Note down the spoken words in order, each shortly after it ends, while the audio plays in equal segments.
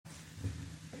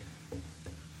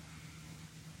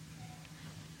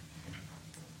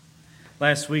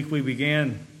Last week we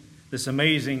began this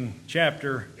amazing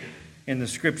chapter in the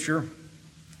Scripture,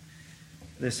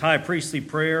 this high priestly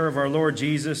prayer of our Lord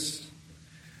Jesus.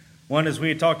 One, as we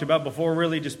had talked about before,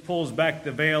 really just pulls back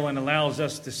the veil and allows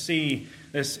us to see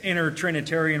this inner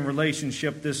Trinitarian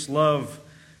relationship, this love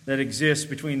that exists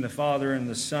between the Father and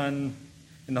the Son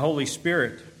and the Holy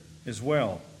Spirit as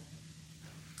well.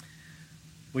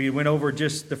 We went over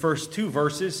just the first two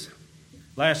verses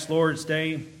last Lord's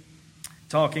Day,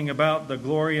 talking about the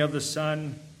glory of the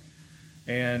Son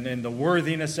and the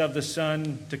worthiness of the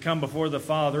Son to come before the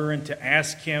Father and to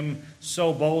ask Him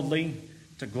so boldly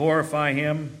to glorify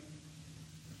Him.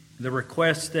 The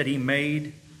request that He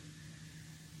made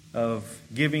of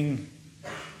giving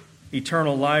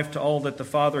eternal life to all that the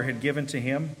Father had given to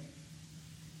Him.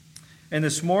 And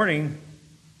this morning,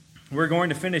 we're going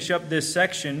to finish up this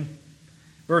section,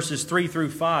 verses 3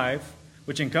 through 5,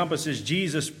 which encompasses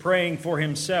Jesus praying for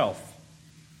Himself.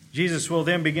 Jesus will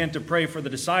then begin to pray for the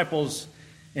disciples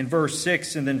in verse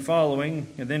 6 and then following,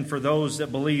 and then for those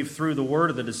that believe through the word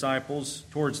of the disciples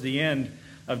towards the end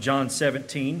of John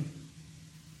 17.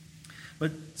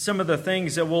 But some of the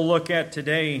things that we'll look at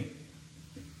today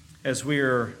as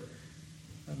we're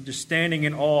just standing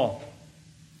in awe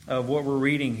of what we're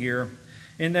reading here,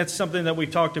 and that's something that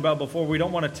we've talked about before. We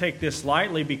don't want to take this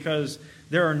lightly because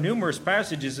there are numerous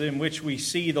passages in which we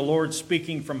see the Lord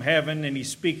speaking from heaven, and He's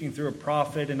speaking through a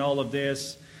prophet and all of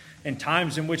this, and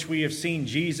times in which we have seen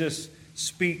Jesus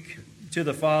speak to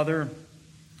the Father,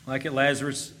 like at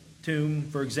Lazarus' tomb,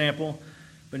 for example,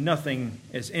 but nothing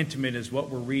as intimate as what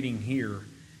we're reading here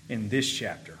in this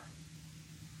chapter.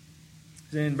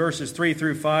 In verses 3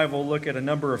 through 5, we'll look at a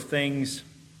number of things,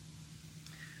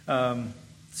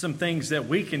 some things that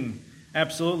we can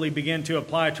absolutely begin to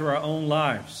apply to our own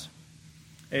lives.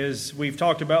 As we've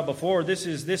talked about before,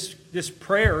 this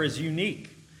prayer is unique.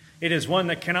 It is one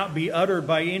that cannot be uttered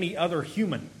by any other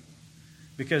human,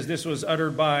 because this was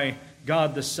uttered by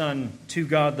God the Son to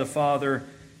God the Father.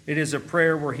 It is a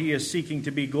prayer where He is seeking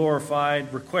to be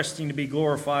glorified. Requesting to be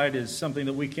glorified is something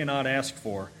that we cannot ask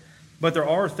for. But there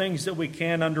are things that we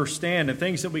can understand and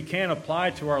things that we can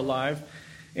apply to our life.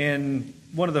 And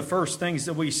one of the first things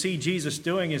that we see Jesus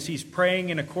doing is He's praying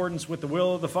in accordance with the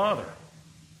will of the Father.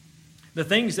 The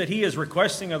things that He is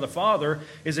requesting of the Father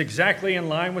is exactly in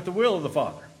line with the will of the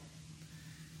Father.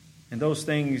 And those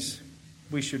things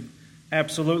we should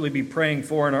absolutely be praying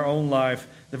for in our own life,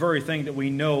 the very thing that we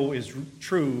know is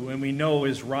true and we know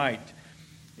is right.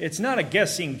 It's not a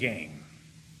guessing game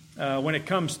when it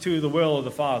comes to the will of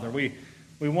the Father. We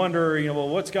wonder, well,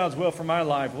 what's God's will for my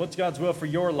life? What's God's will for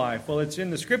your life? Well, it's in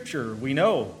the Scripture. We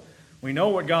know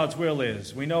what God's will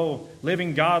is. We know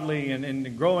living godly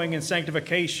and growing in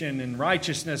sanctification and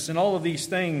righteousness and all of these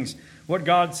things. What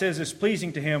God says is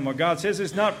pleasing to Him, what God says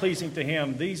is not pleasing to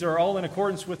Him. These are all in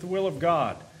accordance with the will of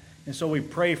God. And so we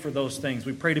pray for those things.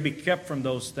 We pray to be kept from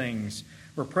those things.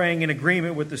 We're praying in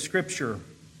agreement with the Scripture.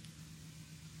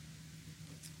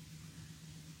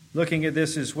 Looking at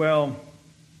this as well,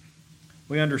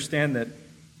 we understand that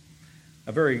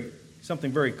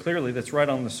something very clearly that's right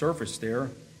on the surface there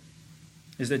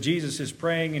is that Jesus is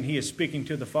praying and He is speaking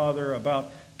to the Father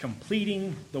about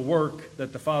completing the work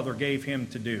that the Father gave Him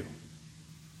to do.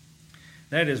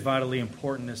 That is vitally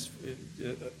important,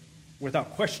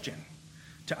 without question,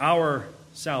 to our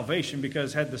salvation,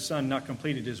 because had the Son not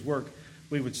completed His work,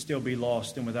 we would still be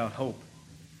lost and without hope.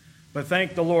 But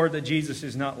thank the Lord that Jesus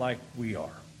is not like we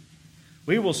are.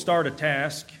 We will start a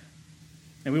task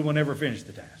and we will never finish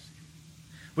the task.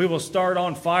 We will start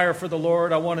on fire for the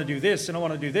Lord. I want to do this and I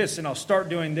want to do this and I'll start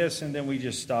doing this, and then we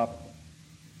just stop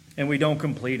and we don't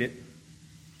complete it.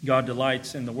 God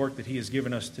delights in the work that He has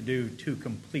given us to do to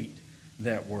complete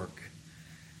that work.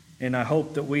 And I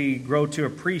hope that we grow to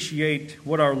appreciate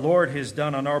what our Lord has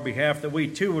done on our behalf, that we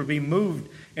too would be moved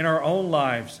in our own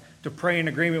lives to pray in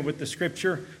agreement with the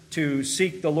Scripture, to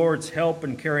seek the Lord's help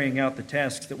in carrying out the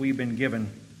tasks that we've been given.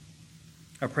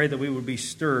 I pray that we would be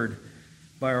stirred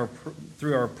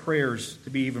through our prayers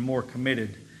to be even more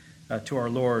committed to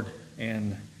our Lord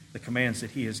and the commands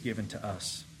that He has given to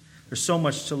us. There's so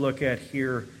much to look at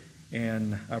here,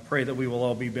 and I pray that we will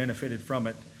all be benefited from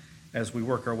it as we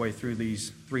work our way through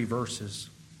these 3 verses.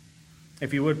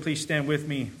 If you would, please stand with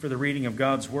me for the reading of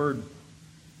God's Word.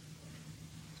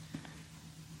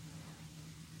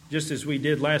 Just as we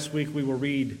did last week, we will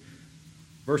read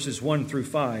verses 1 through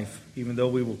 5, even though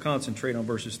we will concentrate on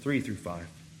verses 3 through 5.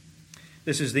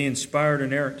 This is the inspired,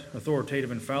 inerrant, authoritative,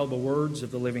 infallible words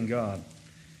of the living God.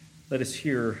 Let us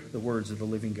hear the words of the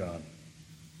living God.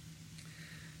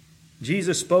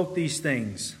 Jesus spoke these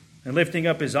things, and lifting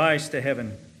up His eyes to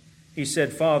heaven, He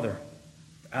said, Father,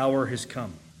 the hour has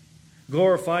come.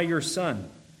 Glorify your Son,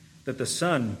 that the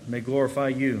Son may glorify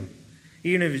you,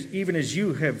 even as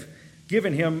you have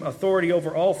given him authority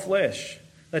over all flesh,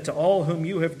 that to all whom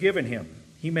you have given him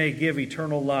he may give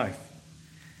eternal life.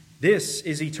 This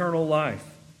is eternal life,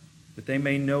 that they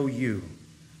may know you,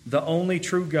 the only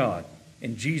true God,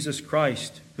 and Jesus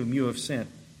Christ, whom you have sent.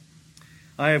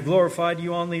 I have glorified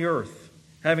you on the earth,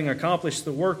 having accomplished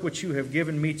the work which you have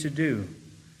given me to do.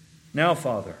 Now,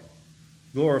 Father,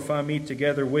 glorify me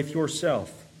together with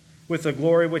yourself, with the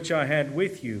glory which I had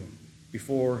with you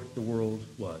before the world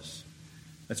was.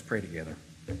 Let's pray together.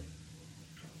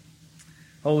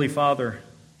 Holy Father,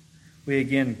 we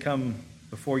again come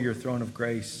before your throne of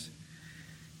grace,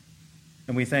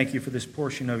 and we thank you for this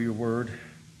portion of your word.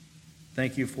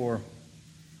 Thank you for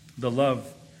the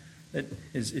love that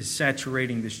is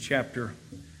saturating this chapter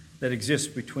that exists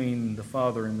between the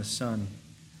Father and the Son.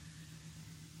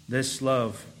 This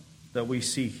love that we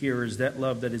see here is that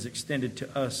love that is extended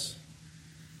to us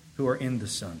who are in the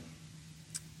Son.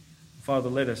 Father,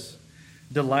 let us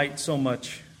delight so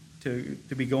much to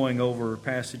be going over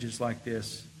passages like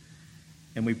this.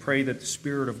 And we pray that the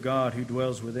Spirit of God who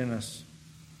dwells within us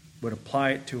would apply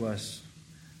it to us,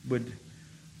 would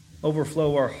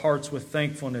overflow our hearts with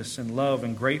thankfulness and love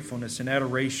and gratefulness and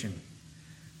adoration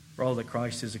for all that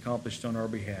Christ has accomplished on our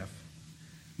behalf.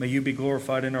 May you be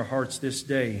glorified in our hearts this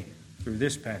day through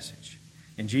this passage.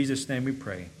 In Jesus' name we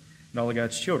pray. And all of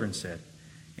God's children said,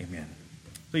 amen.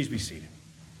 Please be seated.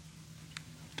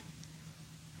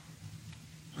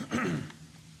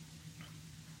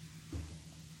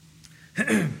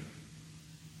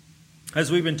 As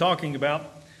we've been talking about,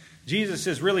 Jesus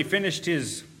has really finished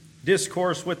his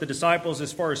discourse with the disciples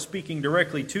as far as speaking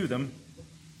directly to them.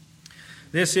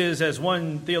 This is, as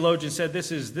one theologian said,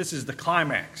 this is the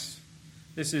climax.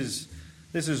 This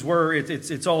is where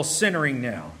it's all centering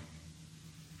now.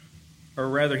 Or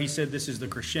rather, he said this is the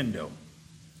crescendo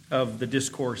of the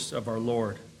discourse of our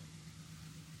Lord.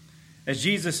 As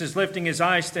Jesus is lifting his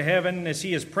eyes to heaven, as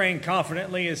he is praying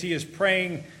confidently, as he is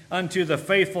praying unto the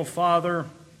faithful Father,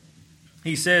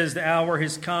 he says the hour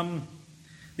has come,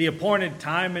 the appointed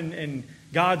time and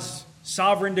God's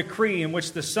sovereign decree in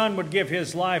which the Son would give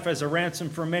his life as a ransom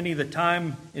for many. The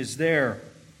time is there.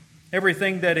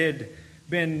 Everything that had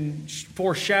been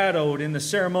foreshadowed in the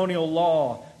ceremonial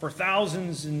law for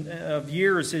thousands of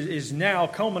years is now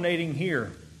culminating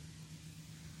here.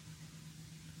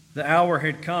 The hour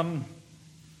had come,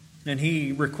 and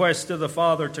he requests to the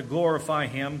Father to glorify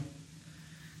him,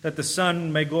 that the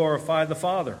Son may glorify the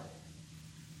Father.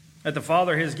 That the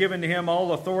Father has given to him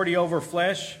all authority over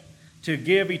flesh to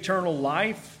give eternal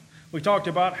life. We talked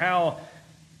about how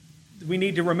we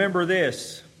need to remember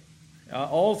this.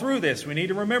 All through this, we need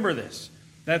to remember this.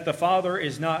 That the Father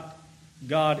is not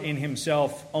God in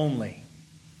himself only.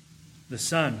 The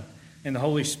Son and the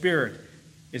Holy Spirit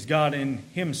is God in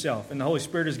himself. And the Holy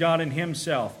Spirit is God in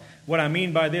himself. What I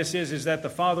mean by this is that the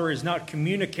Father is not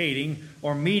communicating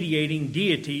or mediating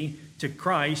deity to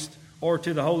Christ or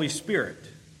to the Holy Spirit.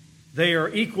 They are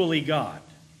equally God.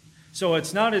 So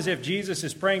it's not as if Jesus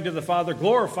is praying to the Father,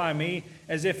 glorify me,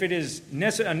 as if it is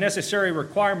a necessary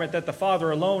requirement that the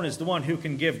Father alone is the one who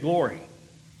can give glory.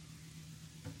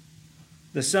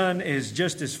 The Son is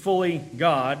just as fully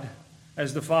God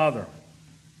as the Father.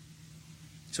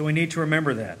 So we need to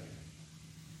remember that.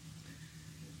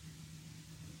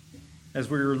 As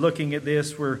we're looking at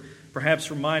this, we're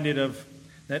perhaps reminded of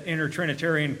that inner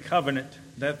Trinitarian covenant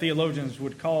that theologians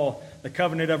would call the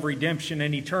covenant of redemption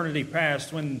in eternity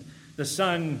past, when the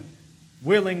Son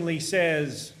willingly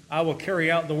says, I will carry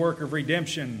out the work of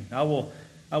redemption. I will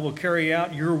carry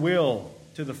out your will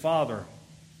to the Father.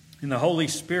 And the Holy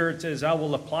Spirit says, I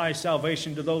will apply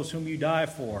salvation to those whom you die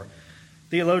for.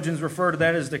 Theologians refer to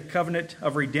that as the covenant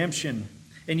of redemption.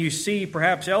 And you see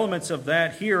perhaps elements of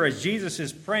that here as Jesus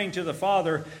is praying to the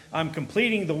Father, I'm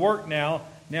completing the work now.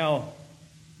 Now,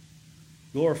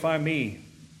 glorify me.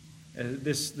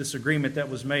 This agreement that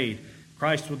was made.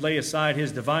 Christ would lay aside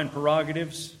his divine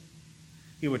prerogatives.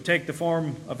 He would take the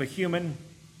form of a human,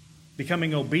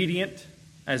 becoming obedient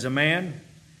as a man,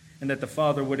 and that the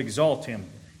Father would exalt him,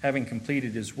 having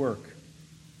completed his work.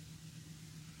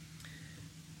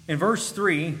 In verse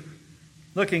 3,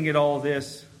 looking at all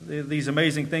this, these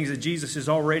amazing things that Jesus has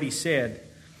already said,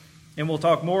 and we'll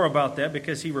talk more about that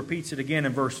because he repeats it again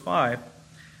in verse 5.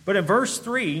 But in verse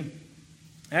 3,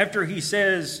 after he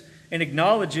says and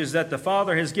acknowledges that the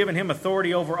Father has given him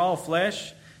authority over all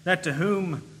flesh, that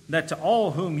to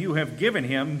all whom you have given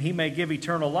him, he may give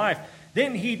eternal life,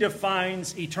 then he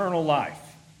defines eternal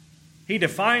life. He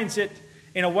defines it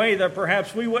in a way that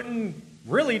perhaps we wouldn't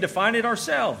really define it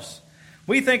ourselves.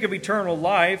 We think of eternal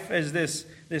life as this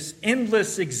this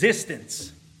endless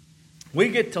existence. We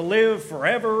get to live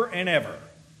forever and ever.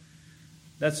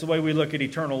 That's the way we look at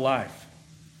eternal life.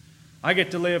 I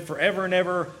get to live forever and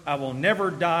ever. I will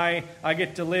never die. I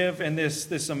get to live in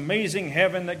this amazing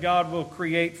heaven that God will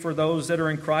create for those that are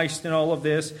in Christ and all of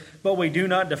this. But we do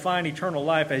not define eternal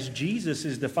life as Jesus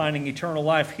is defining eternal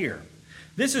life here.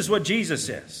 This is what Jesus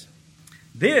says.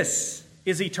 This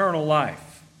is eternal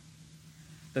life,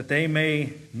 that they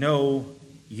may know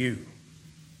you.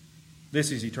 This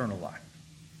is eternal life.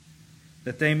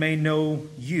 That they may know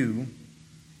you,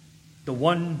 the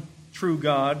one true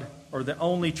God, or the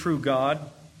only true God,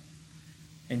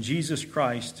 and Jesus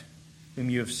Christ, whom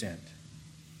you have sent.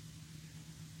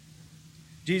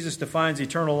 Jesus defines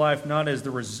eternal life not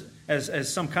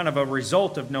as some kind of a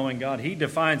result of knowing God. He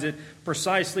defines it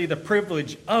precisely the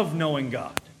privilege of knowing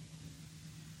God.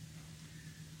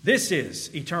 This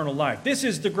is eternal life. This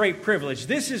is the great privilege.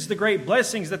 This is the great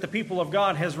blessings that the people of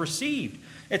God has received.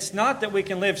 It's not that we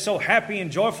can live so happy and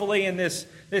joyfully in this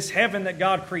heaven that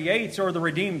God creates or the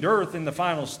redeemed earth in the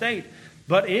final state,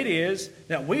 but it is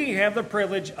that we have the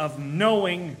privilege of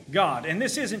knowing God. And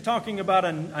this isn't talking about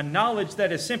a knowledge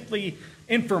that is simply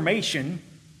information.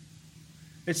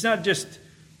 It's not just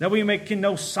that we can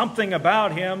know something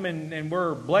about Him and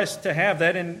we're blessed to have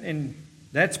that, and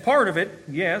that's part of it,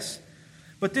 yes.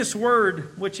 But this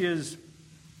word, which is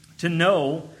to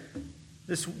know,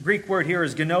 this Greek word here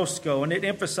is gnosko, and it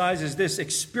emphasizes this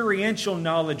experiential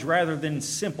knowledge rather than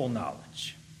simple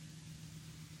knowledge.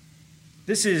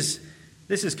 This is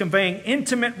conveying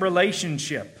intimate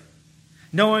relationship,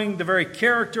 knowing the very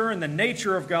character and the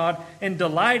nature of God and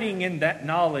delighting in that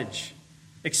knowledge,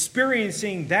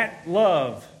 experiencing that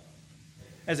love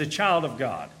as a child of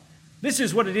God. This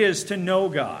is what it is to know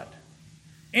God.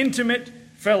 Intimate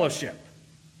fellowship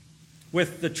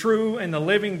with the true and the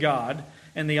living God.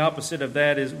 And the opposite of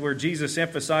that is where Jesus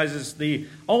emphasizes the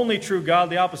only true God.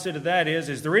 The opposite of that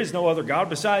is there is no other God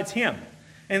besides Him.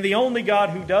 And the only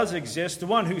God who does exist, the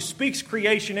one who speaks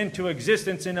creation into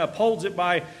existence and upholds it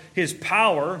by His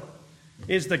power,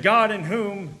 is the God in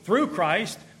whom, through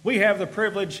Christ, we have the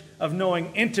privilege of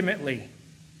knowing intimately,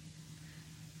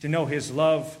 to know His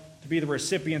love, to be the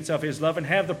recipients of His love, and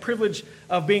have the privilege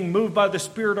of being moved by the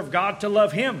Spirit of God to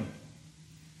love Him.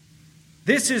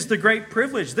 This is the great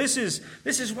privilege. This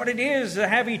is what it is to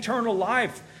have eternal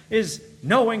life, is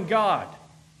knowing God.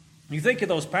 You think of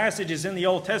those passages in the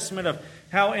Old Testament of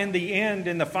how in the end,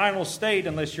 in the final state,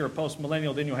 unless you're a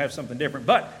post-millennial, then you'll have something different.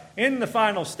 But in the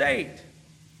final state,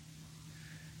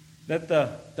 that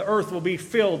the earth will be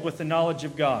filled with the knowledge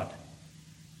of God.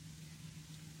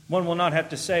 One will not have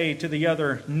to say to the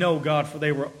other, know God, for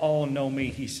they will all know me,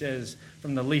 he says,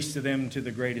 from the least of them to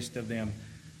the greatest of them.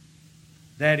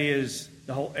 That is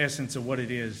the whole essence of what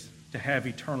it is to have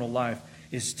eternal life,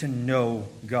 is to know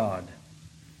God.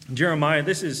 Jeremiah,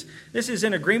 this is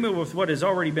in agreement with what has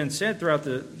already been said throughout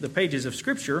the pages of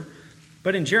Scripture.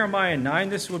 But in Jeremiah 9,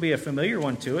 this will be a familiar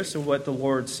one to us of what the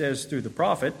Lord says through the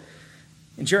prophet.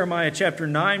 In Jeremiah chapter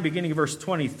 9, beginning of verse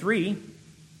 23,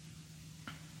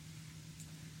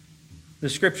 the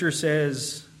Scripture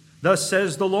says, "Thus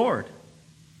says the Lord,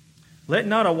 let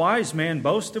not a wise man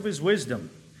boast of his wisdom,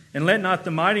 and let not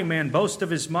the mighty man boast of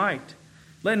his might.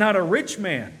 Let not a rich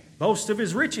man boast of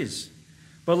his riches.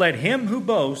 But let him who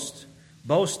boasts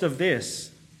boast of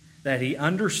this, that he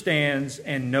understands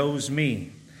and knows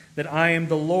me, that I am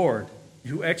the Lord,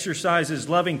 who exercises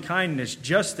loving kindness,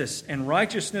 justice, and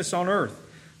righteousness on earth.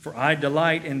 For I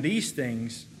delight in these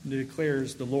things,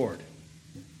 declares the Lord."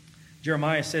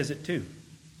 Jeremiah says it too.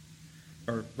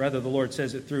 Or rather, the Lord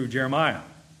says it through Jeremiah.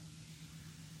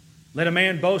 Let a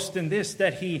man boast in this,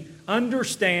 that he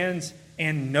understands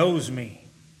and knows me.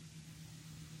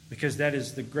 Because that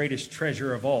is the greatest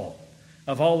treasure of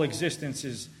all existence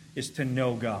is to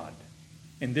know God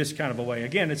in this kind of a way.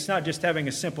 Again, it's not just having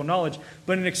a simple knowledge,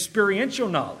 but an experiential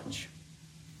knowledge.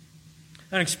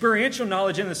 An experiential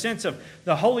knowledge in the sense of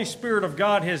the Holy Spirit of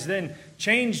God has then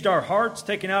changed our hearts,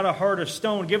 taken out a heart of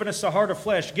stone, given us a heart of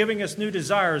flesh, giving us new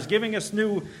desires, giving us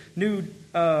new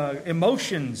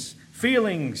emotions,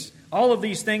 feelings, all of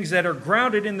these things that are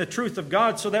grounded in the truth of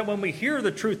God, so that when we hear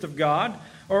the truth of God,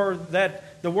 or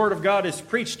that the Word of God is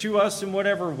preached to us in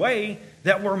whatever way,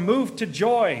 that we're moved to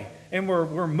joy and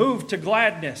we're moved to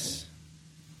gladness.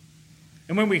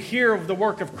 And when we hear of the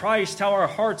work of Christ, how our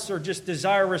hearts are just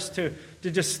desirous to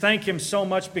just thank Him so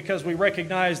much because we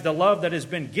recognize the love that has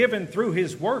been given through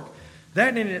His work,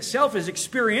 that in itself is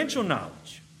experiential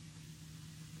knowledge.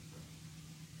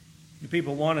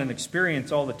 People want an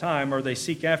experience all the time, or they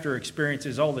seek after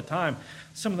experiences all the time.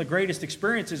 Some of the greatest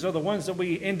experiences are the ones that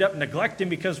we end up neglecting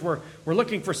because we're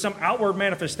looking for some outward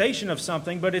manifestation of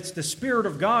something, but it's the Spirit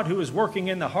of God who is working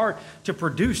in the heart to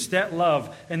produce that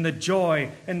love and the joy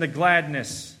and the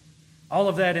gladness. All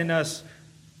of that in us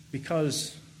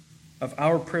because of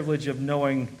our privilege of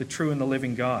knowing the true and the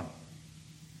living God.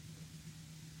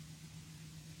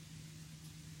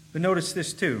 But notice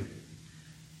this too.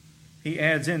 He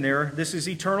adds in there, this is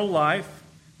eternal life,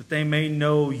 that they may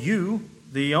know you,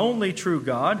 the only true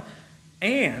God,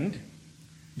 and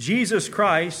Jesus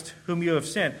Christ, whom you have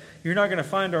sent. You're not going to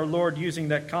find our Lord using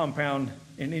that compound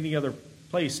in any other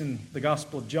place in the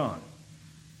Gospel of John.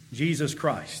 Jesus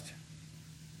Christ,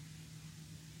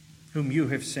 whom you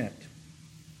have sent.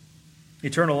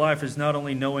 Eternal life is not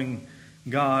only knowing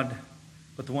God,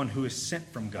 but the one who is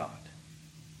sent from God,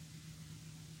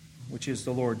 which is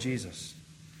the Lord Jesus.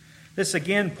 This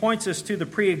again points us to the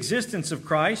pre-existence of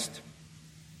Christ.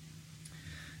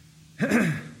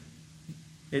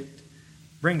 It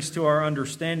brings to our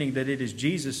understanding that it is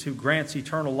Jesus who grants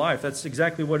eternal life. That's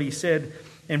exactly what he said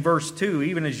in verse 2.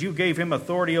 Even as you gave him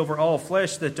authority over all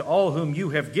flesh, that to all whom you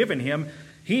have given him,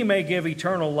 he may give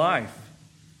eternal life.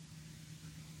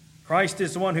 Christ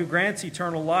is the one who grants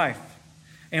eternal life.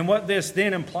 And what this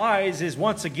then implies is,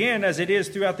 once again, as it is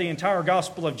throughout the entire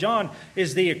Gospel of John,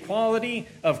 is the equality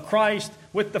of Christ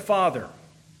with the Father.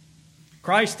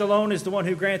 Christ alone is the one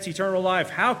who grants eternal life.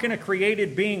 How can a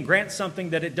created being grant something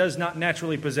that it does not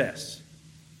naturally possess?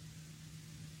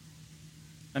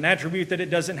 An attribute that it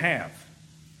doesn't have.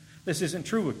 This isn't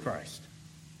true with Christ.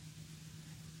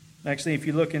 Actually, if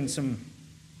you look in some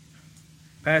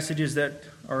passages that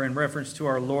are in reference to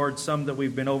our Lord, some that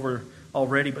we've been over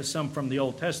already, but some from the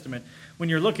Old Testament. When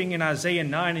you're looking in Isaiah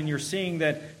 9 and you're seeing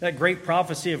that great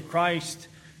prophecy of Christ,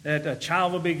 that a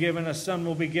child will be given, a son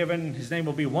will be given, his name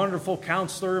will be Wonderful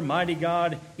Counselor, Mighty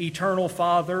God, Eternal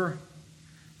Father.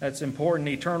 That's important,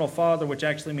 Eternal Father, which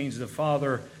actually means the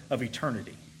Father of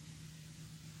eternity.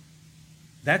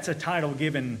 That's a title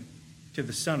given to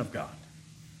the Son of God,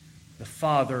 the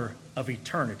Father of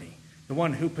eternity. The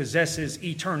one who possesses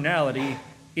eternality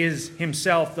is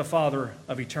himself the Father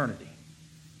of eternity.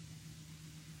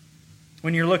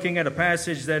 When you're looking at a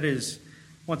passage that is,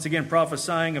 once again,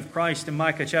 prophesying of Christ in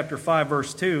Micah chapter 5,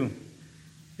 verse 2,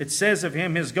 it says of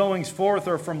him, his goings forth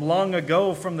are from long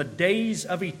ago, from the days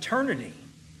of eternity.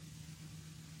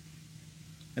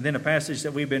 And then a passage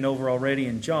that we've been over already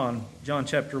in John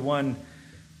chapter 1,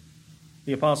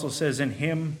 the apostle says, in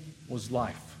him was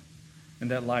life,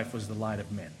 and that life was the light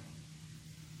of men.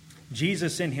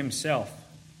 Jesus in himself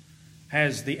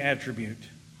has the attribute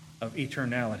of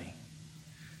eternality.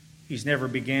 He's never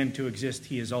began to exist.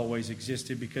 He has always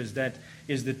existed, because that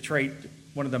is the trait,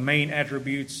 one of the main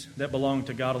attributes that belong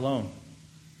to God alone.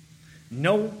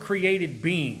 No created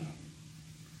being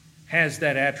has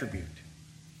that attribute.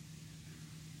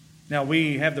 Now,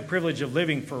 we have the privilege of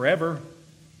living forever.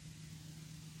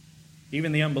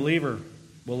 Even the unbeliever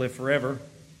will live forever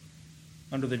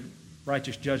under the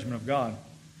righteous judgment of God.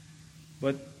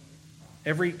 But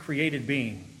every created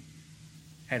being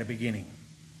had a beginning.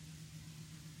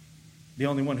 The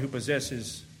only one who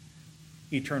possesses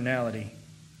eternality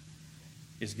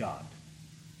is God.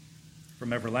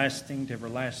 From everlasting to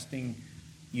everlasting,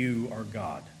 you are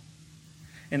God.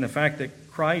 And the fact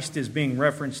that Christ is being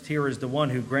referenced here as the one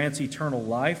who grants eternal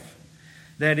life,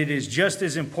 that it is just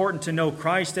as important to know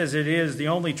Christ as it is the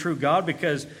only true God,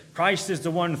 because Christ is the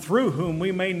one through whom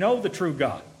we may know the true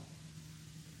God.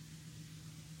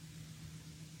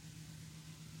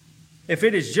 If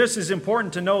it is just as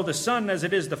important to know the Son as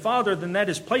it is the Father, then that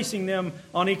is placing them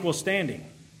on equal standing.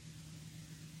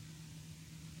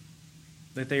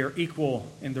 That they are equal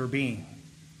in their being.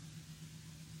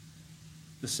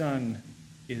 The Son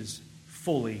is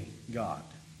fully God,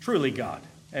 truly God,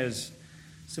 as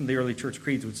some of the early church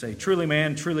creeds would say. Truly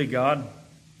man, truly God,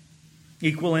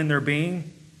 equal in their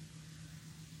being.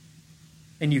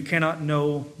 And you cannot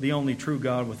know the only true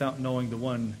God without knowing the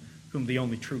one whom the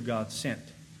only true God sent,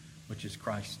 which is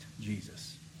Christ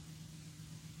Jesus.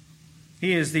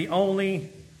 He is the only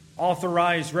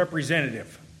authorized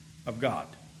representative of God.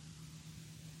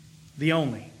 The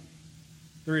only.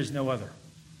 There is no other.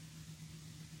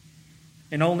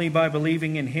 And only by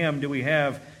believing in him do we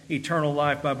have eternal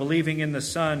life. By believing in the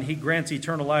Son, he grants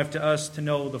eternal life to us to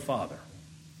know the Father.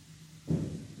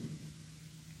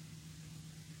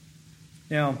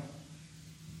 Now,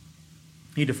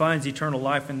 he defines eternal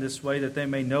life in this way, that they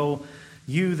may know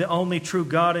you, the only true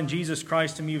God, and Jesus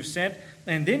Christ whom you've sent.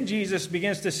 And then Jesus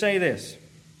begins to say this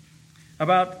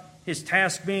about his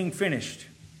task being finished.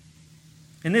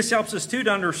 And this helps us too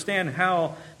to understand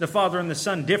how the Father and the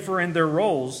Son differ in their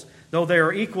roles, though they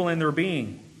are equal in their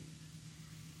being.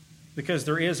 Because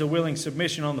there is a willing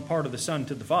submission on the part of the Son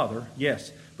to the Father,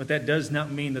 yes, but that does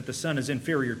not mean that the Son is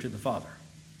inferior to the Father.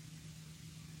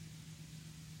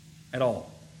 At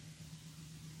all.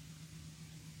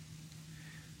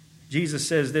 Jesus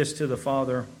says this to the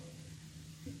Father,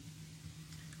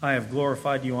 I have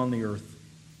glorified you on the earth,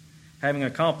 having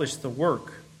accomplished the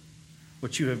work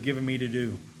which you have given me to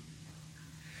do.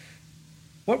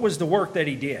 What was the work that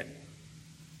he did?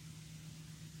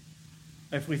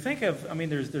 If we think of,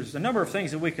 there's a number of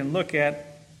things that we can look at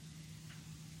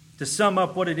to sum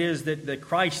up what it is that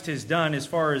Christ has done as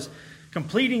far as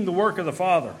completing the work of the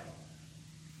Father.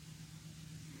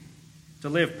 To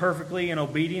live perfectly in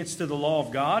obedience to the law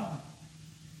of God?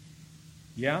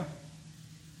 Yeah.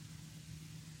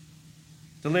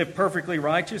 To live perfectly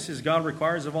righteous as God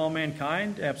requires of all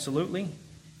mankind? Absolutely.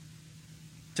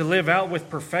 To live out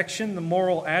with perfection the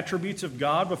moral attributes of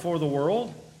God before the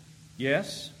world?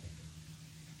 Yes.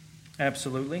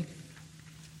 Absolutely.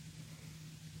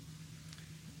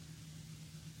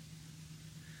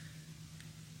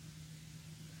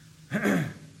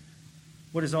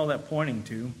 What is all that pointing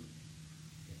to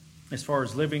as far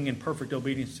as living in perfect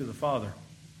obedience to the Father?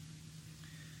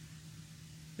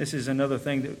 This is another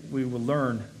thing that we will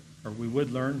learn, or we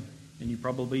would learn, and you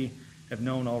probably have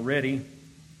known already,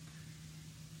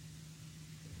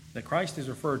 that Christ is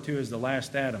referred to as the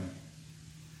last Adam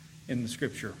in the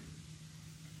Scripture,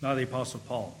 not the Apostle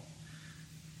Paul.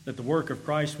 That the work of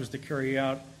Christ was to carry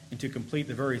out and to complete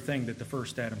the very thing that the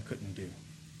first Adam couldn't do,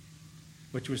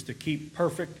 which was to keep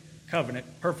perfect covenant,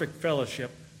 perfect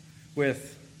fellowship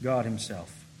with God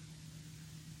Himself.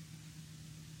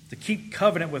 To keep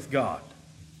covenant with God,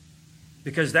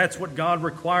 because that's what God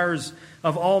requires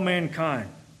of all mankind.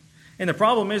 And the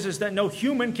problem is that no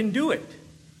human can do it.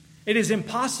 It is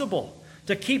impossible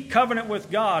to keep covenant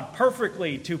with God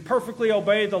perfectly, to perfectly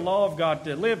obey the law of God,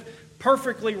 to live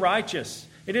perfectly righteous.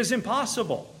 It is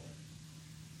impossible.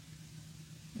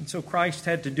 And so Christ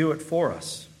had to do it for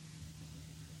us.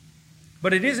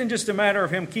 But it isn't just a matter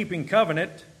of Him keeping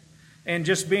covenant and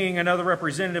just being another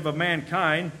representative of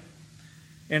mankind.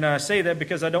 And I say that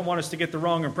because I don't want us to get the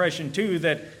wrong impression, too,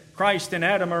 that Christ and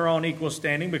Adam are on equal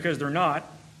standing, because they're not.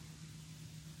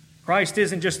 Christ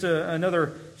isn't just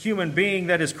another human being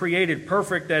that is created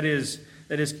perfect, that is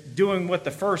doing what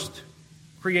the first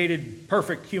created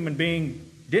perfect human being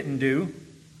didn't do.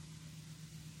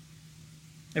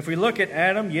 If we look at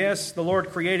Adam, yes, the Lord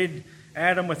created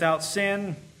Adam without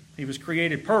sin. He was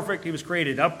created perfect. He was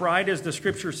created upright, as the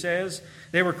Scripture says.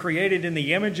 They were created in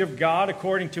the image of God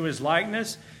according to His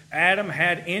likeness. Adam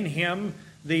had in him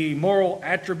the moral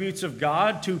attributes of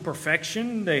God to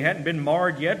perfection. They hadn't been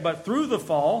marred yet, but through the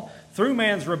fall, through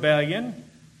man's rebellion,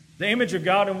 the image of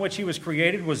God in which he was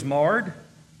created was marred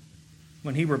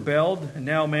when he rebelled, and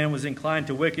now man was inclined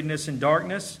to wickedness and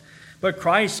darkness. But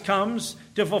Christ comes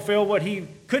to fulfill what He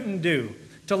couldn't do,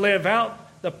 to live out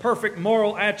the perfect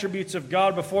moral attributes of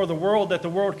God before the world, that the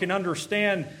world can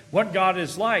understand what God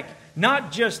is like.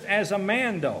 Not just as a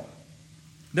man, though.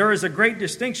 There is a great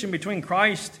distinction between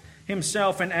Christ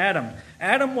Himself and Adam.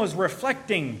 Adam was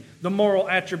reflecting the moral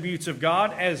attributes of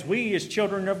God, as we as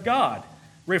children of God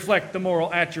reflect the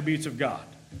moral attributes of God.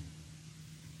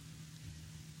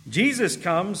 Jesus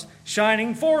comes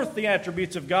shining forth the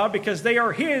attributes of God because they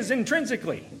are His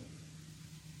intrinsically.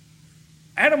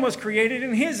 Adam was created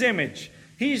in His image.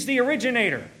 He's the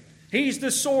originator. He's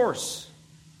the source,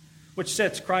 which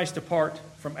sets Christ apart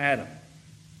from Adam.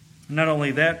 Not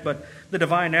only that, but the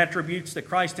divine attributes that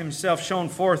Christ Himself shone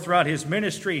forth throughout His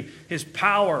ministry, His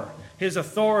power, His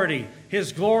authority,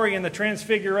 His glory in the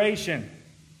transfiguration,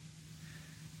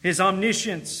 His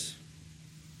omniscience.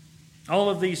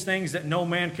 All of these things that no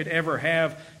man could ever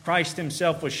have, Christ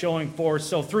Himself was showing forth.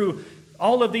 So through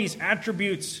all of these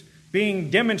attributes being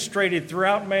demonstrated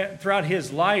throughout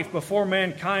His life before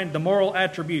mankind, the moral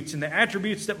attributes and the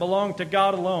attributes that belong to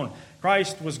God alone,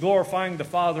 Christ was glorifying the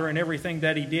Father in everything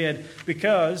that He did,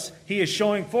 because He is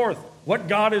showing forth what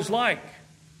God is like.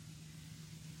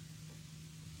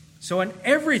 So in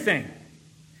everything,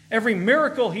 every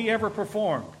miracle He ever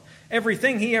performed,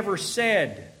 everything He ever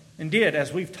said and did,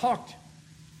 as we've talked,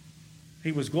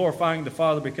 He was glorifying the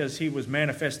Father because He was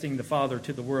manifesting the Father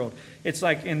to the world. It's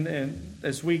like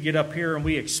as we get up here and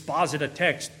we exposit a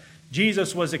text,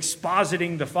 Jesus was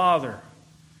expositing the Father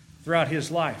throughout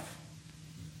His life.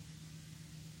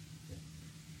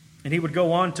 And He would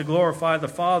go on to glorify the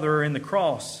Father in the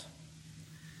cross,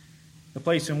 the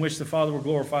place in which the Father will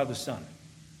glorify the Son.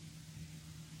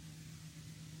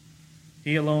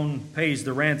 He alone pays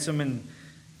the ransom, and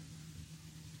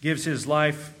gives his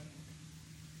life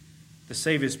to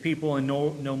save his people, and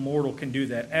no mortal can do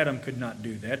that. Adam could not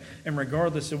do that. And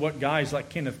regardless of what guys like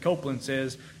Kenneth Copeland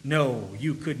says, no,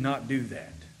 you could not do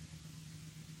that.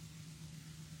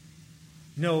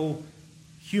 No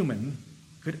human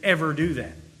could ever do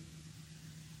that.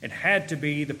 It had to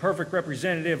be the perfect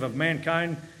representative of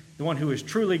mankind, the one who is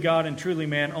truly God and truly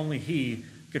man. Only he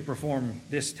could perform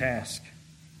this task.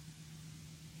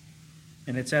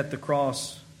 And it's at the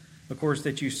cross, of course,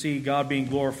 that you see God being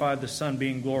glorified, the Son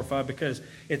being glorified, because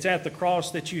it's at the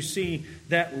cross that you see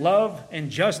that love and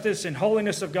justice and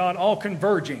holiness of God all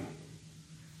converging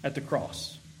at the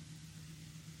cross.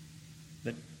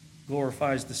 That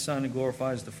glorifies the Son and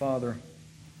glorifies the Father.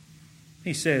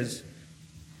 He says,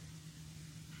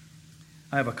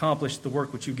 I have accomplished the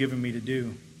work which you've given me to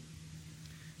do.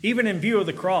 Even in view of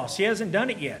the cross, he hasn't done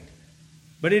it yet.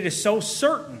 But it is so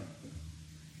certain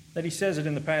that he says it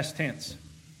in the past tense.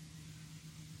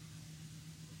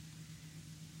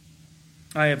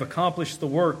 I have accomplished the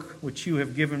work which you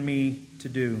have given me to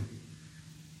do.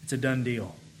 It's a done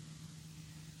deal.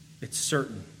 It's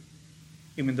certain,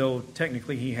 even though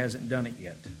technically he hasn't done it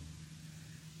yet.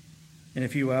 In a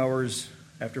few hours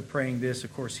after praying this,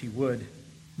 of course, he would.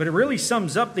 But it really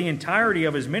sums up the entirety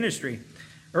of his ministry.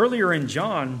 Earlier in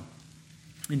John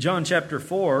chapter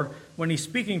 4, when he's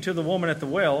speaking to the woman at the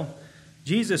well,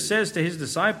 Jesus says to his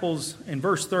disciples in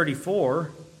verse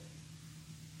 34,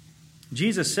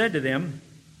 Jesus said to them,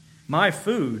 my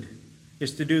food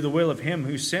is to do the will of him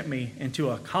who sent me and to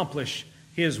accomplish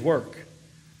his work.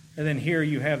 And then here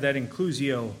you have that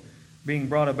inclusio being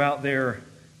brought about there,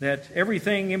 that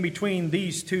everything in between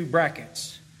these two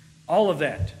brackets, all of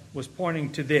that was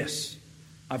pointing to this.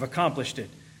 I've accomplished it.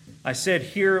 I said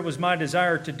here it was my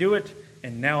desire to do it,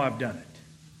 and now I've done it.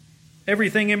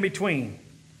 Everything in between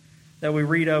that we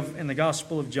read of in the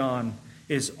Gospel of John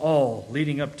is all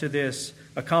leading up to this,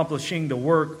 accomplishing the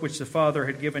work which the Father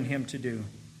had given him to do.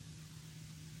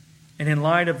 And in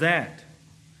light of that,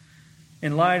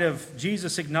 in light of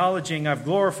Jesus acknowledging, I've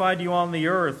glorified you on the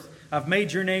earth, I've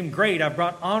made your name great, I've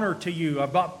brought honor to you,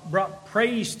 I've brought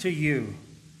praise to you,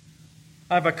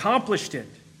 I've accomplished it,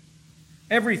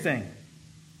 everything.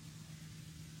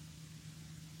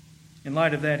 In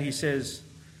light of that, he says,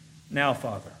 now,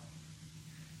 Father,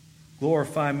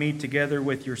 glorify me together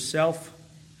with yourself,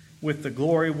 with the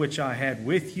glory which I had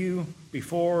with you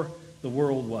before the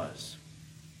world was.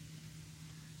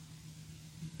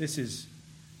 This is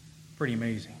pretty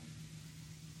amazing.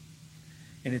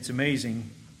 And it's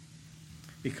amazing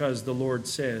because the Lord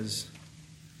says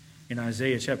in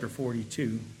Isaiah chapter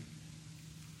 42,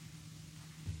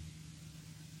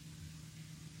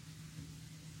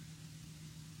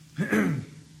 in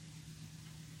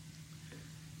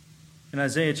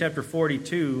Isaiah chapter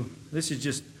 42, this is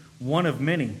just one of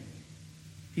many.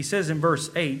 He says in verse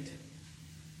 8,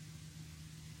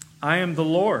 I am the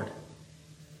Lord,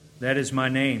 that is my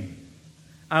name.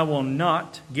 I will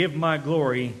not give my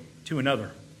glory to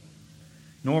another,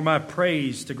 nor my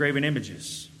praise to graven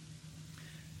images.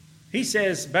 He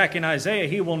says back in Isaiah,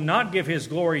 he will not give his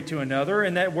glory to another.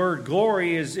 And that word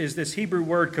glory is this Hebrew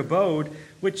word kabod,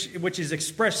 which is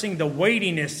expressing the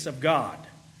weightiness of God,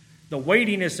 the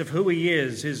weightiness of who he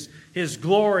is, his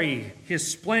glory, his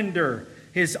splendor,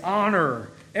 his honor.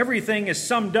 Everything is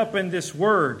summed up in this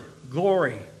word,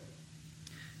 glory.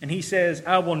 And he says,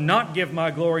 I will not give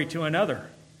my glory to another.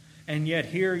 And yet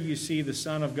here you see the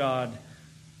Son of God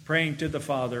praying to the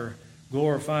Father,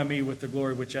 glorify me with the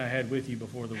glory which I had with you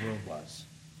before the world was.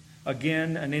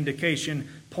 Again, an indication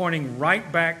pointing right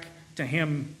back to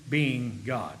him being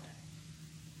God.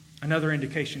 Another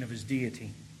indication of his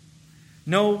deity.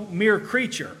 No mere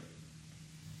creature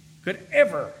could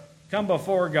ever come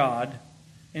before God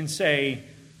and say,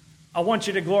 I want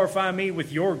you to glorify me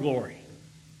with your glory.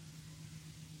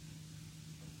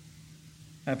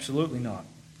 Absolutely not.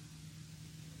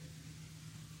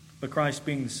 But Christ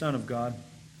being the Son of God,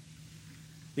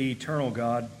 the eternal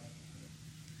God,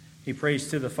 he prays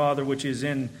to the Father, which is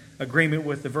in agreement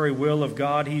with the very will of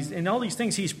God. In all these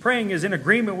things he's praying is in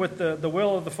agreement with the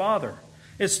will of the Father.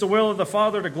 It's the will of the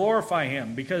Father to glorify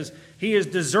him because he is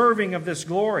deserving of this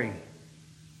glory.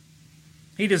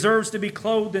 He deserves to be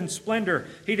clothed in splendor.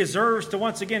 He deserves to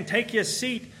once again take his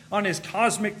seat on his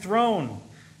cosmic throne,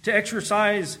 to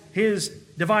exercise his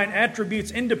divine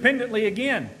attributes independently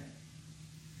again,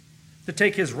 to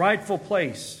take his rightful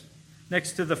place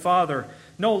next to the Father,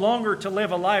 no longer to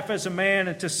live a life as a man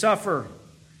and to suffer,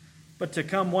 but to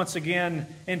come once again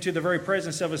into the very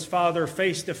presence of his Father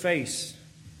face to face,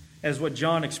 as what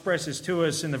John expresses to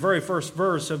us in the very first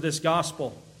verse of this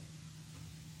gospel.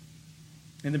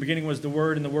 In the beginning was the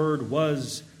Word, and the Word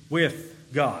was with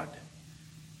God.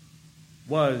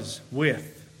 Was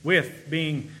with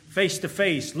being face to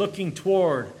face, looking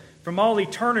toward. From all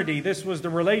eternity, this was the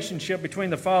relationship between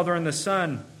the Father and the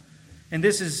Son. And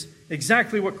this is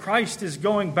exactly what Christ is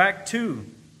going back to.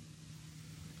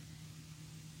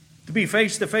 To be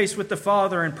face to face with the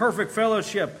Father in perfect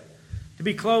fellowship. To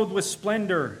be clothed with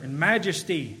splendor and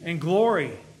majesty and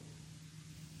glory.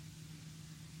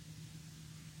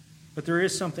 But there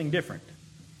is something different.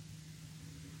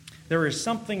 There is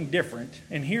something different.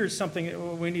 And here's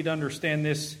something we need to understand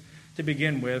this to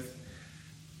begin with.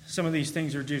 Some of these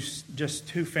things are just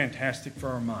too fantastic for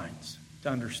our minds to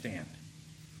understand.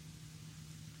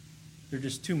 They're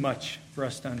just too much for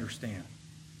us to understand.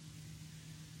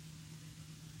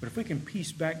 But if we can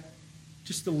piece back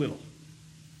just a little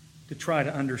to try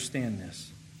to understand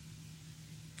this,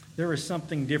 there is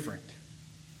something different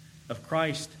of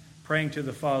Christ praying to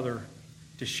the Father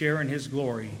to share in His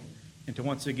glory and to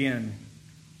once again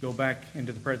go back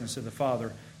into the presence of the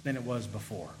Father than it was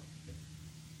before.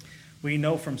 We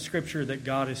know from Scripture that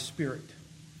God is spirit.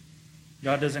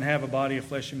 God doesn't have a body of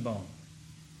flesh and bone.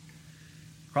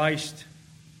 Christ,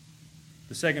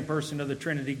 the second person of the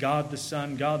Trinity, God the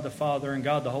Son, God the Father, and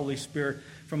God the Holy Spirit,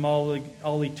 from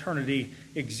all eternity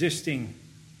existing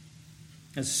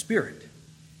as spirit.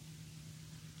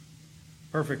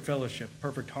 Perfect fellowship,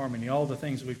 perfect harmony, all the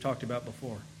things that we've talked about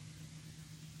before.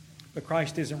 But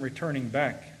Christ isn't returning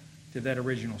back to that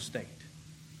original state.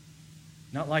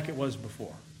 Not like it was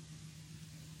before.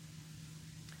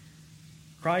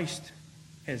 Christ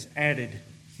has added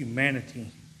humanity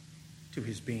to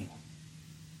His being.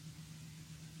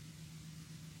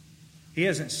 He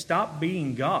hasn't stopped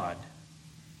being God,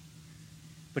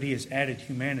 but He has added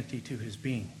humanity to His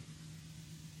being.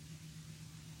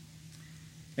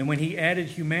 And when He added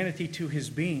humanity to His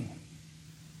being,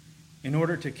 in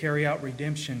order to carry out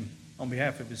redemption on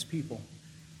behalf of His people,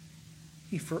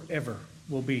 He forever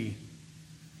will be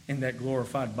in that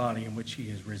glorified body in which He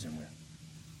is risen with.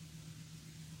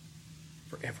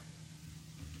 Forever.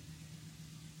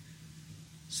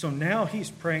 So now He's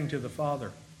praying to the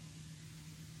Father,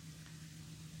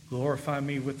 glorify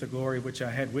me with the glory which I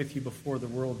had with you before the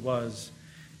world was,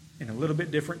 in a little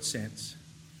bit different sense,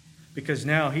 because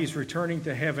now He's returning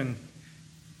to heaven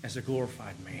as a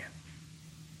glorified man,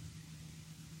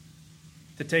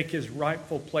 to take His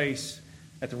rightful place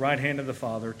at the right hand of the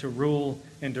Father, to rule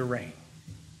and to reign.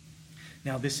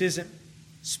 Now, this isn't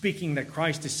speaking that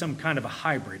Christ is some kind of a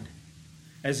hybrid,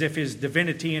 as if His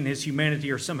divinity and His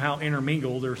humanity are somehow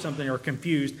intermingled or something, or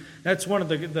confused. That's one of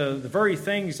the very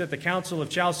things that the Council of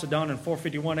Chalcedon in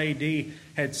 451 AD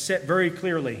had set very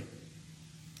clearly,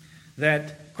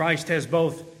 that Christ has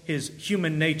both His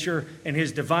human nature and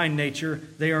His divine nature.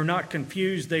 They are not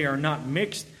confused. They are not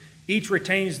mixed. Each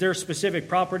retains their specific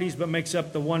properties but makes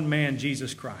up the one man,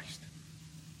 Jesus Christ.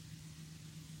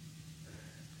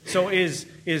 So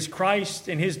is Christ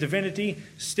in His divinity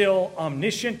still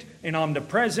omniscient and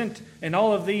omnipresent and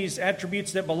all of these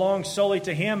attributes that belong solely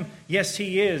to Him? Yes,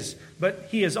 He is. But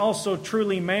He is also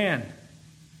truly man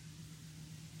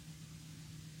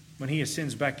when He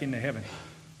ascends back into heaven.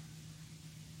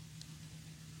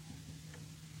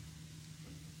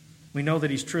 We know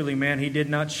that He's truly man. He did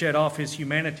not shed off His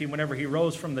humanity whenever He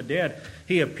rose from the dead.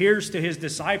 He appears to His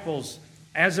disciples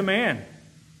as a man,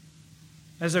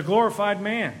 as a glorified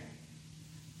man.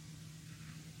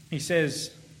 He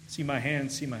says, see my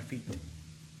hands, see my feet.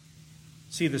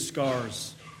 See the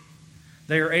scars.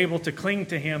 They are able to cling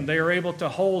to Him. They are able to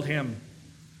hold Him.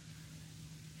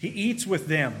 He eats with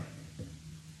them.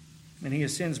 And He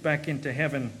ascends back into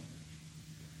heaven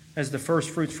as the first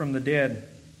fruits from the dead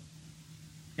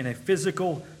in a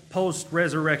physical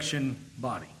post-resurrection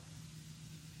body.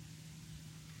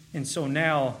 And so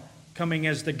now, coming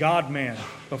as the God-man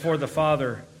before the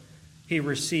Father, He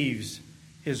receives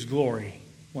His glory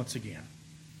once again.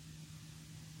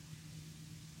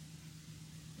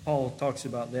 Paul talks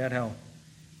about that, how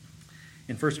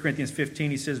in 1 Corinthians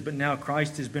 15 he says, but now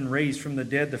Christ has been raised from the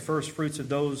dead, the first fruits of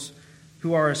those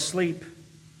who are asleep.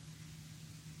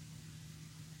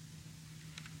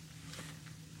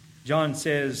 John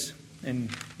says in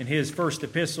his first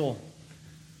epistle,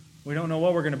 we don't know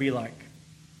what we're going to be like,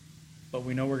 but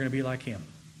we know we're going to be like Him.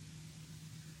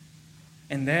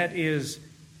 And that is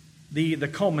the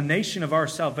culmination of our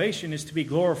salvation, is to be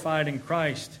glorified in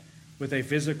Christ with a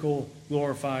physical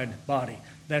glorified body.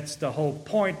 That's the whole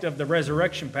point of the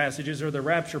resurrection passages or the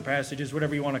rapture passages,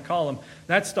 whatever you want to call them.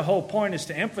 That's the whole point, is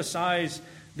to emphasize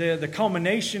the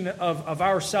culmination of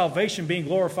our salvation being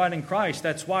glorified in Christ.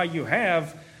 That's why you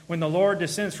have, when the Lord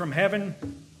descends from heaven,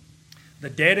 the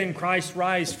dead in Christ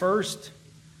rise first.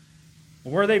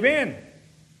 Well, where have they been?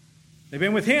 They've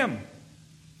been with Him.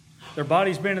 Their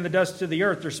body's been in the dust of the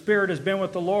earth. Their spirit has been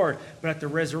with the Lord. But at the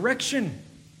resurrection,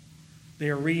 they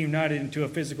are reunited into a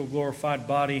physical glorified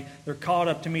body. They're caught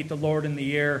up to meet the Lord in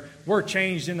the air. We're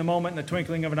changed in the moment, in the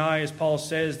twinkling of an eye, as Paul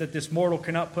says, that this mortal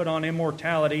cannot put on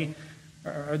immortality,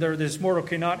 or this mortal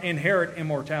cannot inherit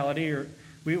immortality, or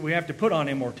we have to put on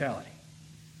immortality.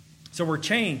 So we're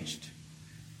changed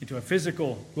into a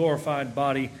physical, glorified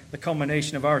body, the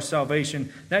culmination of our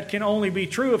salvation. That can only be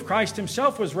true if Christ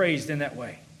Himself was raised in that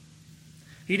way.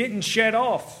 He didn't shed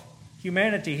off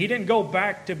humanity. He didn't go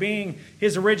back to being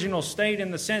His original state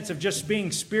in the sense of just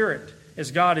being spirit,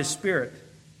 as God is spirit.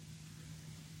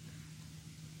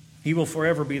 He will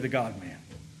forever be the God-man.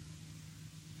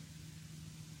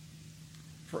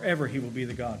 Forever He will be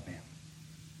the God-man.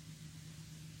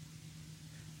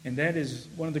 And that is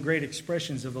one of the great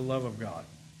expressions of the love of God,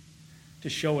 to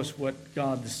show us what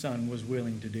God the Son was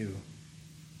willing to do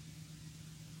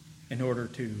in order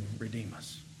to redeem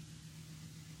us.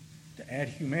 To add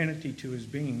humanity to His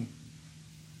being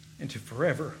and to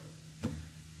forever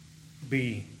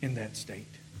be in that state.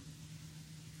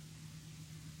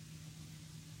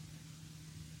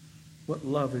 What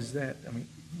love is that? I mean,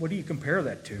 what do you compare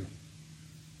that to?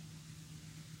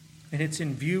 And it's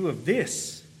in view of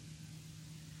this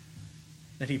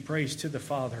that He prays to the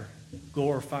Father,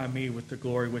 glorify me with the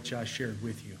glory which I shared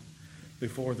with you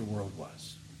before the world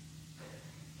was.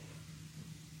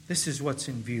 This is what's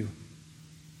in view.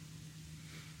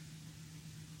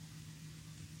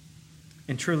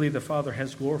 And truly the Father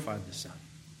has glorified the Son.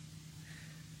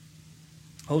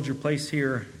 Hold your place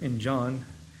here in John,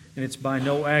 and it's by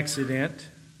no accident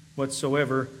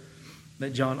whatsoever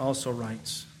that John also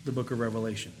writes the book of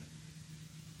Revelation.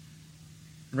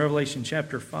 In Revelation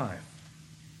chapter 5,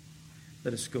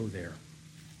 let us go there.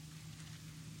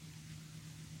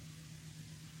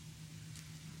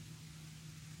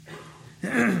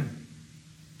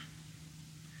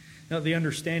 Now, the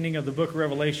understanding of the book of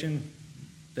Revelation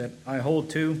that I hold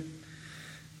to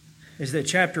is that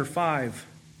chapter 5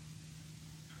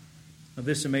 of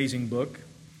this amazing book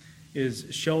is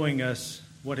showing us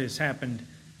what has happened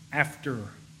after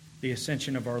the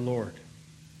ascension of our Lord.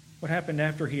 What happened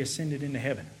after He ascended into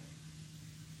heaven?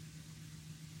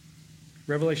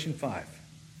 Revelation 5,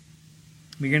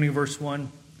 beginning of verse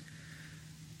 1.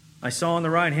 I saw on the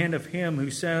right hand of Him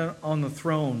who sat on the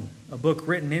throne a book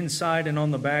written inside and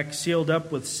on the back, sealed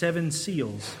up with 7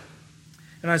 seals.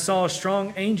 And I saw a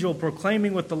strong angel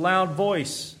proclaiming with a loud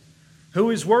voice,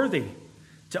 "Who is worthy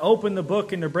to open the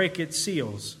book and to break its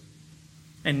seals?"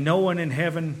 And no one in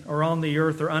heaven or on the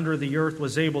earth or under the earth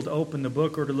was able to open the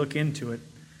book or to look into it.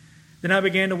 Then I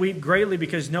began to weep greatly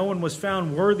because no one was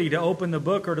found worthy to open the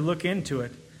book or to look into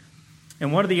it.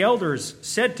 And one of the elders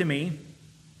said to me,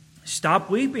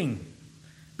 "Stop weeping.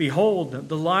 Behold,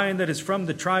 the Lion that is from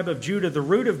the tribe of Judah, the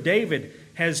root of David,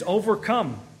 has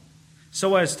overcome,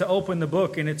 so as to open the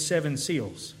book and its 7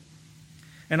 seals."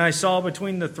 And I saw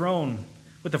between the throne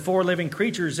with the 4 living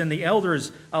creatures and the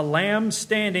elders a lamb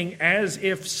standing as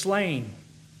if slain,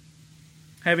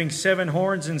 having 7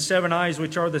 horns and 7 eyes,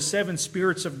 which are the 7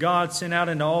 spirits of God sent out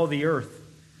into all the earth.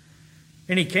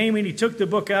 And He came and He took the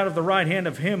book out of the right hand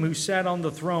of Him who sat on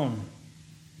the throne.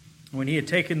 When He had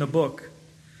taken the book,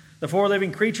 the 4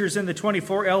 living creatures and the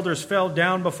 24 elders fell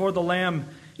down before the Lamb,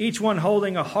 each one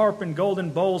holding a harp and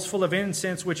golden bowls full of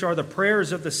incense, which are the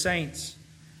prayers of the saints.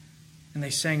 And they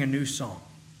sang a new song,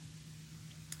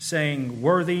 saying,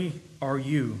 "Worthy are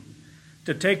you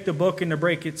to take the book and to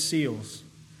break its seals.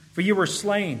 For you were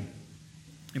slain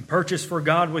and purchased for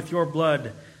God with your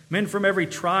blood men from every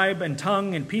tribe and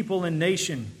tongue and people and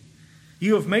nation.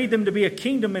 You have made them to be a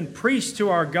kingdom and priests to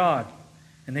our God,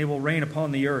 and they will reign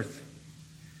upon the earth."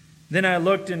 Then I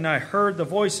looked and I heard the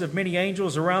voice of many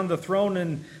angels around the throne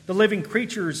and the living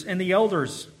creatures and the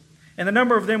elders. And the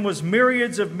number of them was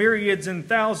myriads of myriads and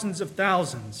thousands of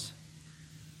thousands,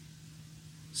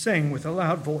 saying with a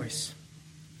loud voice,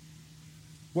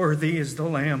 "Worthy is the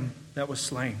Lamb that was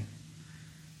slain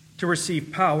to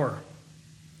receive power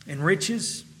and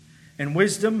riches and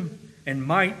wisdom and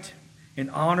might and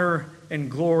honor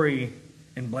and glory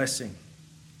and blessing."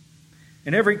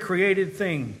 And every created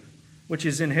thing which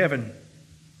is in heaven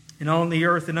and on the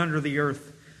earth and under the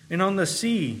earth and on the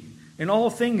sea and all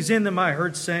things in them, I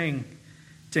heard saying,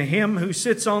 "To Him who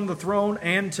sits on the throne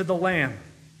and to the Lamb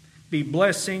be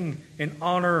blessing and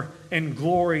honor and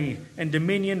glory and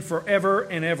dominion forever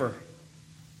and ever."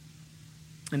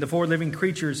 And the 4 living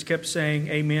creatures kept saying,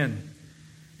 "Amen."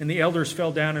 And the elders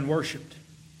fell down and worshipped.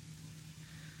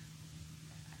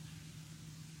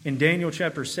 In Daniel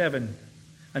chapter 7,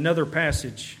 another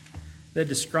passage that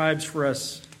describes for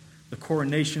us the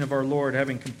coronation of our Lord,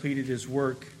 having completed his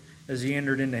work as he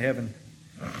entered into heaven.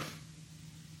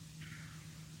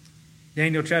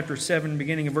 Daniel chapter 7,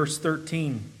 beginning in verse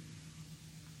 13.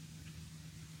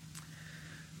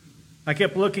 I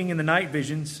kept looking in the night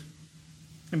visions,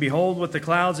 and behold, with the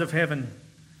clouds of heaven,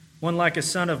 one like a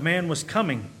son of man was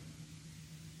coming.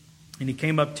 And he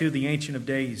came up to the Ancient of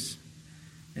Days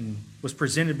and was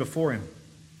presented before him.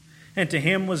 And to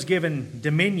him was given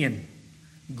dominion,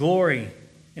 glory,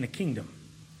 and a kingdom,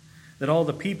 that all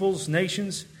the peoples,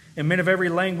 nations, and men of every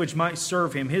language might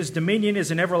serve him. His dominion is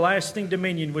an everlasting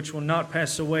dominion which will not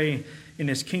pass away, and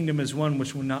his kingdom is one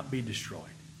which will not be destroyed.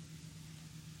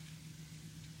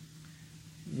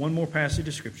 One more passage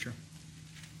of Scripture.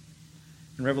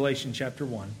 In Revelation chapter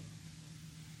 1.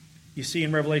 You see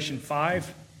in Revelation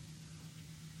 5,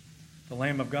 the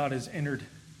Lamb of God has entered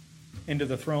into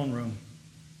the throne room.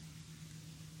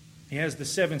 He has the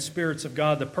seven spirits of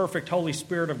God, the perfect Holy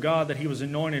Spirit of God that he was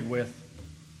anointed with.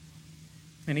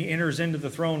 And he enters into the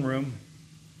throne room,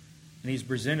 and he's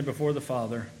presented before the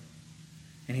Father,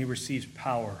 and he receives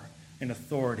power and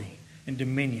authority and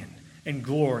dominion and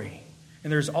glory.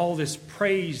 And there's all this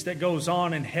praise that goes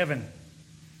on in heaven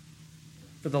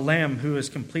for the Lamb who has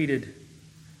completed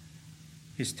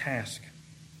his task,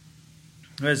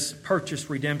 who has purchased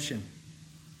redemption.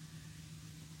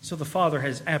 So the Father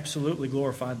has absolutely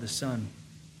glorified the Son.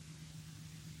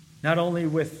 Not only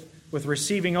with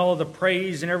receiving all of the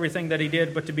praise and everything that he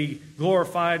did, but to be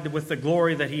glorified with the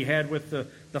glory that he had with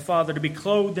the Father, to be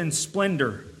clothed in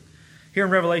splendor. Here in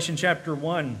Revelation chapter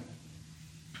 1,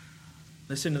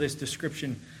 listen to this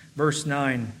description, verse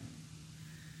 9.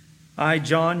 I,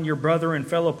 John, your brother and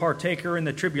fellow partaker in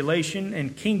the tribulation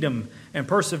and kingdom and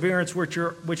perseverance which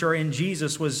are in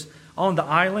Jesus, was on the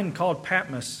island called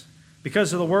Patmos,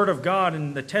 because of the word of God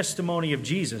and the testimony of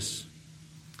Jesus.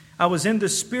 I was in the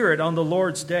Spirit on the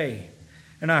Lord's day,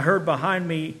 and I heard behind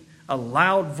me a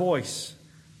loud voice,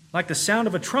 like the sound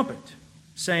of a trumpet,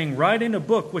 saying, Write in a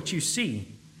book what you see,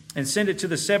 and send it to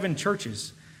the seven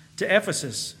churches, to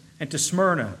Ephesus, and to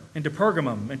Smyrna, and to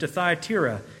Pergamum, and to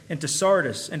Thyatira, and to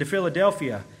Sardis, and to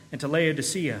Philadelphia, and to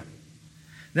Laodicea.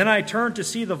 Then I turned to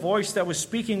see the voice that was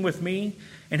speaking with me,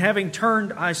 and having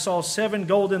turned, I saw 7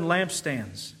 golden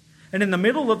lampstands. And in the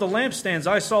middle of the lampstands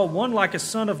I saw one like a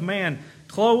son of man,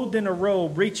 clothed in a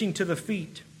robe reaching to the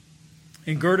feet,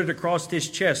 and girded across his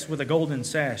chest with a golden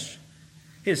sash.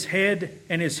 His head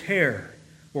and his hair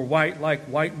were white like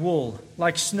white wool,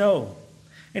 like snow,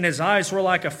 and his eyes were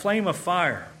like a flame of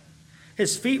fire.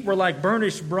 His feet were like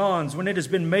burnished bronze when it has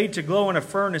been made to glow in a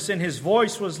furnace, and his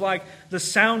voice was like the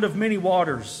sound of many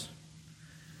waters.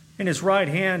 In his right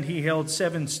hand he held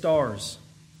 7 stars,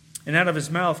 and out of his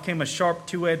mouth came a sharp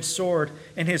 2-edged sword,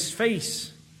 and his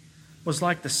face was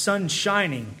like the sun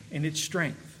shining in its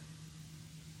strength.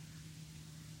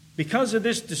 Because of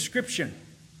this description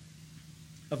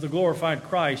of the glorified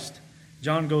Christ,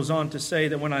 John goes on to say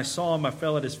that when I saw him, I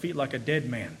fell at his feet like a dead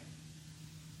man.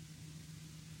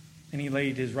 And he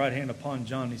laid his right hand upon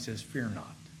John, and he says, Fear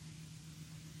not.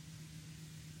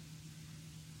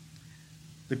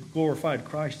 The glorified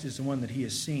Christ is the one that he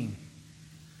has seen,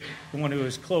 the one who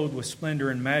is clothed with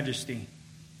splendor and majesty,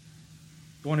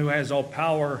 the one who has all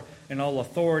power and all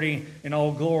authority and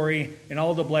all glory and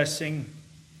all the blessing,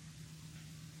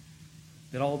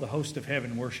 that all the host of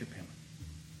heaven worship him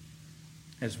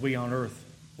as we on earth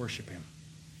worship him.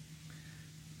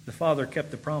 The Father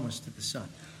kept the promise to the Son,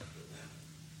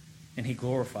 and he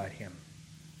glorified him,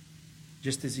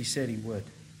 just as he said he would.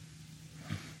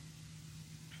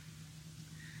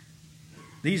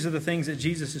 These are the things that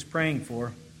Jesus is praying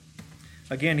for.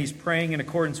 Again, he's praying in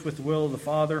accordance with the will of the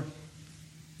Father.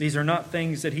 These are not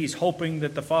things that he's hoping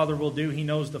that the Father will do. He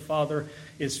knows the Father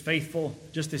is faithful,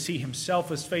 just as he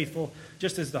himself is faithful,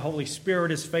 just as the Holy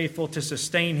Spirit is faithful to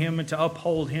sustain him and to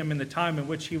uphold him in the time in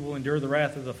which he will endure the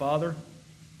wrath of the Father.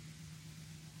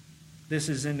 This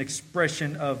is an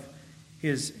expression of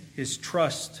his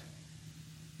trust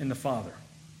in the Father.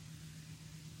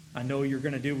 I know you're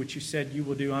going to do what you said you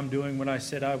will do. I'm doing what I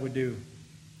said I would do.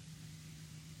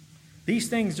 These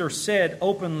things are said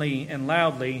openly and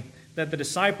loudly that the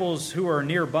disciples who are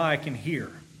nearby can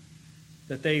hear,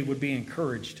 that they would be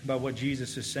encouraged by what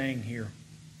Jesus is saying here.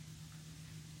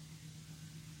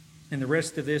 And the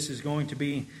rest of this is going to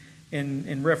be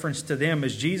in reference to them,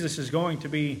 as Jesus is going to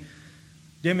be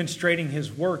demonstrating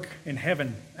his work in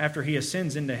heaven after he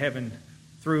ascends into heaven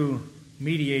through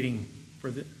mediating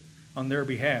on their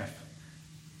behalf,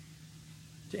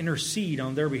 to intercede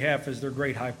on their behalf as their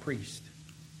great high priest.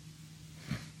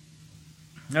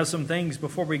 Now, some things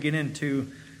before we get into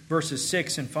verses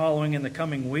 6 and following in the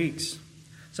coming weeks.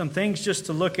 Some things just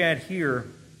to look at here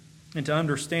and to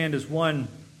understand as one,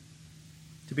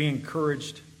 to be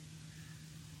encouraged,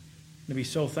 to be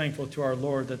so thankful to our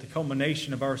Lord that the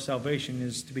culmination of our salvation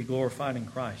is to be glorified in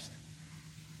Christ.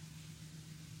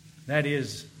 That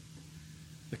is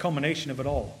the culmination of it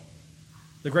all.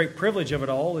 The great privilege of it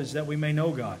all is that we may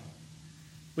know God.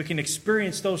 We can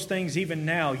experience those things even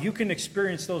now. You can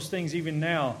experience those things even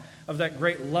now of that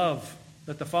great love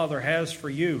that the Father has for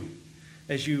you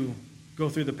as you go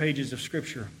through the pages of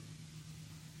Scripture,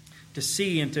 to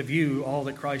see and to view all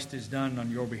that Christ has done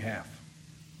on your behalf.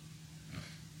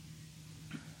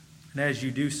 And as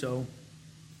you do so,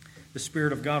 the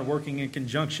Spirit of God working in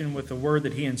conjunction with the Word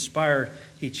that He inspired,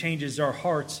 He changes our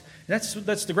hearts. That's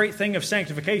the great thing of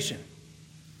sanctification.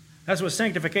 That's what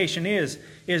sanctification is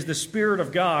the Spirit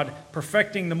of God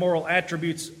perfecting the moral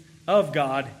attributes of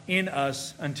God in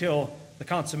us until the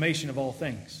consummation of all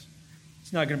things.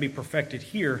 It's not going to be perfected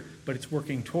here, but it's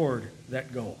working toward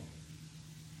that goal.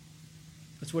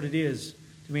 That's what it is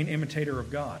to be an imitator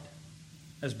of God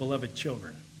as beloved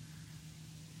children,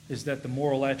 is that the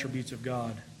moral attributes of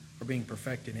God are being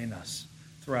perfected in us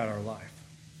throughout our life.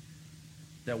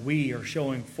 That we are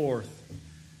showing forth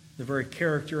the very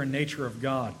character and nature of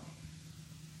God,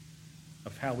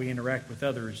 of how we interact with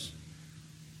others,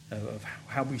 of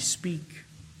how we speak.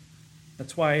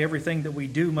 That's why everything that we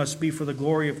do must be for the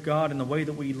glory of God in the way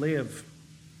that we live.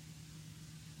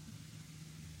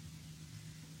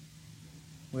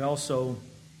 We also,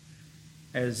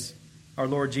 as our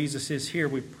Lord Jesus is here,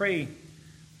 we pray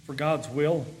for God's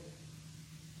will.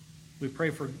 We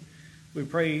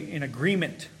pray in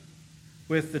agreement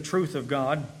with the truth of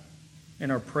God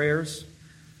in our prayers.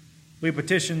 We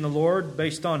petition the Lord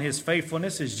based on His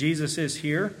faithfulness as Jesus is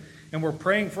here, and we're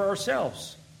praying for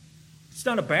ourselves. It's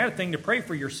not a bad thing to pray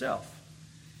for yourself.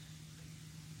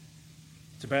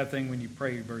 It's a bad thing when you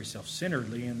pray very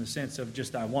self-centeredly in the sense of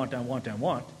just I want.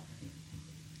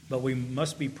 But we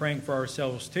must be praying for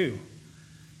ourselves too.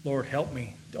 Lord, help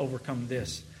me to overcome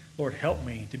this. Lord, help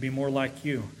me to be more like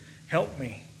you. Help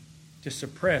me to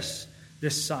suppress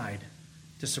this side,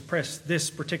 to suppress this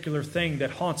particular thing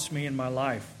that haunts me in my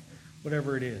life,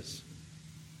 whatever it is.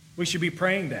 We should be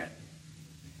praying that.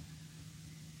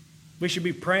 We should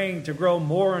be praying to grow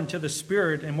more into the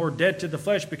Spirit and more dead to the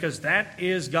flesh, because that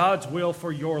is God's will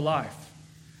for your life.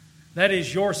 That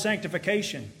is your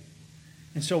sanctification.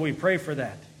 And so we pray for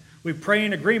that. We pray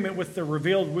in agreement with the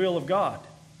revealed will of God.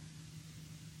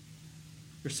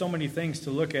 There's so many things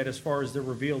to look at as far as the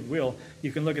revealed will.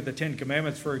 You can look at the Ten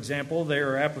Commandments, for example. They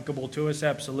are applicable to us,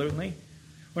 absolutely.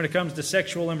 When it comes to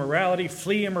sexual immorality,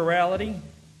 flee immorality,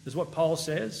 is what Paul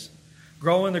says.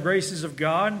 Grow in the graces of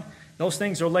God. Those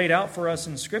things are laid out for us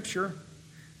in Scripture.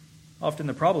 Often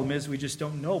the problem is we just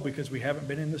don't know because we haven't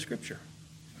been in the Scripture.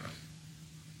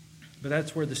 But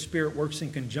that's where the Spirit works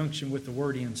in conjunction with the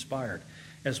Word He inspired.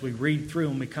 As we read through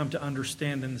and we come to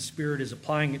understand, and the Spirit is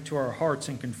applying it to our hearts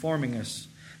and conforming us,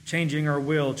 changing our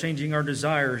will, changing our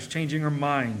desires, changing our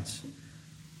minds,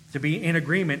 to be in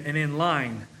agreement and in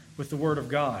line with the Word of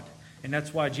God. And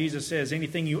that's why Jesus says,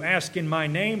 anything you ask in my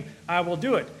name, I will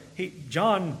do it.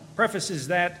 John prefaces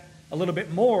that a little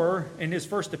bit more in his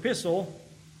first epistle,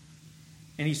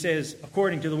 and he says,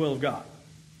 according to the will of God.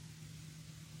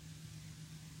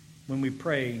 When we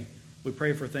pray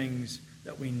for things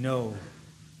that we know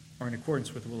are in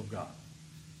accordance with the will of God.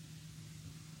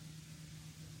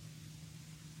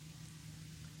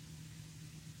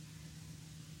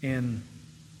 And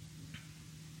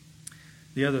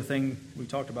the other thing we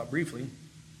talked about briefly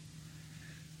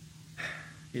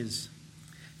is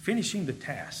finishing the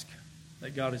task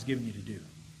that God has given you to do.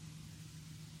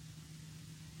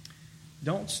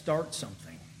 Don't start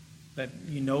something that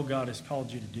you know God has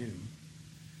called you to do.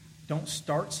 Don't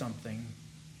start something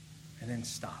and then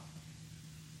stop.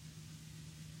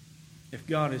 If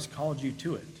God has called you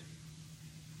to it,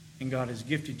 and God has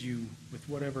gifted you with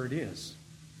whatever it is,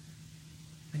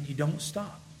 then you don't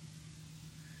stop.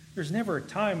 There's never a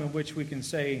time in which we can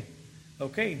say,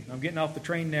 okay, I'm getting off the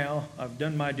train now, I've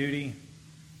done my duty,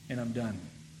 and I'm done.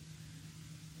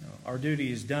 No, our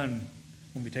duty is done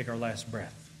when we take our last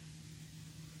breath.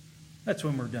 That's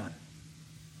when we're done.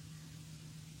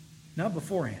 Not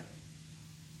beforehand.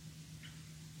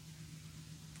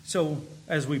 So,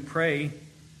 as we pray,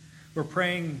 we're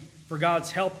praying for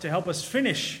God's help to help us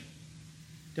finish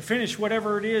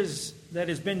whatever it is that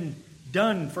has been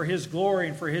done for His glory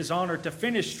and for His honor, to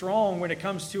finish strong when it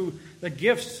comes to the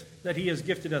gifts that He has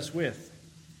gifted us with.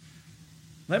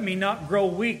 Let me not grow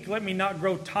weak. Let me not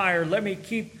grow tired. Let me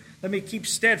keep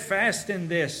steadfast in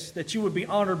this, that you would be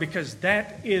honored, because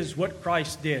that is what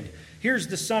Christ did. Here's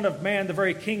the Son of Man, the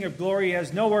very King of glory. He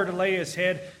has nowhere to lay his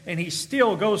head, and he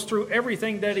still goes through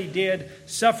everything that he did,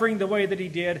 suffering the way that he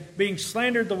did, being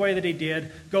slandered the way that he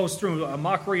did, goes through a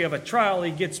mockery of a trial.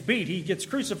 He gets beat. He gets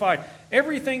crucified.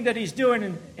 Everything that he's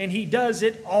doing, and he does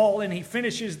it all, and he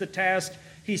finishes the task.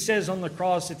 He says on the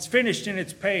cross, it's finished and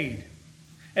it's paid.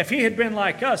 If he had been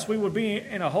like us, we would be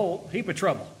in a whole heap of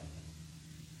trouble.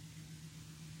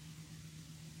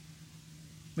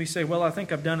 We say, well, I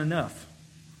think I've done enough.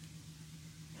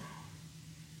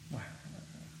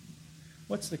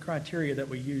 What's the criteria that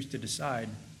we use to decide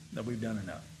that we've done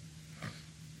enough?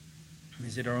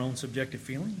 Is it our own subjective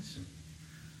feelings?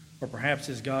 Or perhaps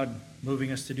is God moving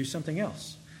us to do something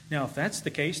else? Now, if that's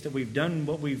the case, that we've done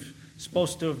what we've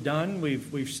supposed to have done,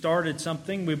 we've started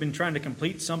something, we've been trying to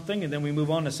complete something, and then we move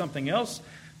on to something else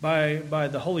by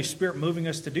the Holy Spirit moving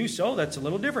us to do so, that's a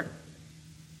little different.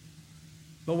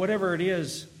 But whatever it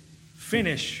is,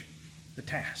 finish the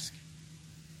task.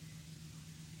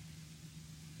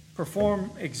 Perform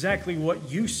exactly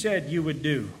what you said you would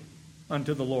do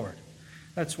unto the Lord.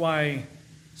 That's why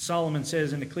Solomon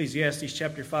says in Ecclesiastes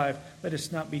chapter 5, let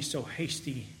us not be so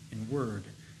hasty in word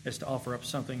as to offer up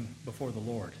something before the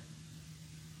Lord.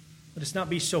 Let us not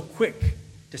be so quick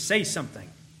to say something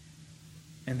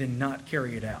and then not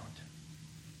carry it out.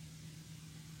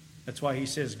 That's why he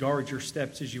says, guard your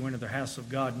steps as you enter the house of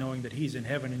God, knowing that he's in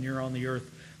heaven and you're on the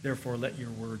earth. Therefore, let your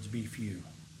words be few.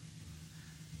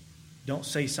 Don't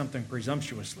say something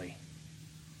presumptuously.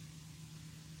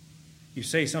 You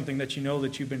say something that you know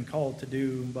that you've been called to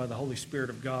do by the Holy Spirit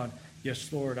of God.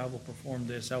 Yes, Lord, I will perform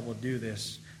this. I will do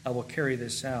this. I will carry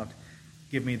this out.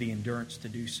 Give me the endurance to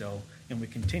do so. And we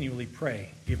continually pray,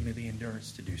 give me the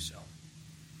endurance to do so.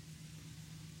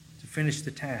 To finish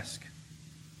the task.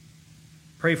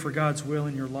 Pray for God's will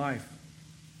in your life.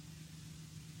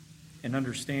 And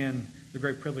understand the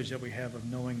great privilege that we have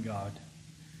of knowing God.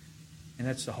 And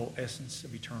that's the whole essence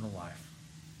of eternal life.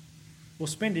 We'll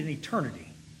spend an eternity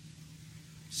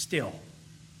still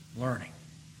learning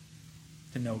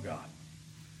to know God.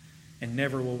 And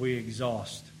never will we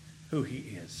exhaust who he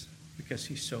is, because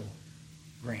he's so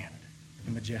grand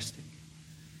and majestic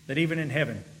that even in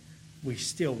heaven we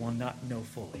still will not know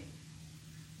fully.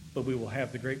 But we will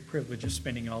have the great privilege of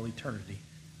spending all eternity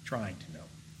trying to know.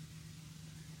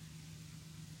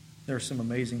 There are some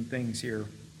amazing things here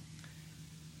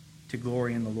to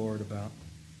glory in the Lord about.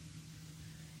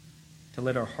 To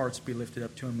let our hearts be lifted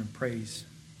up to him in praise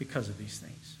because of these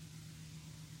things.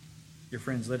 Dear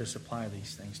friends, let us apply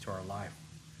these things to our life.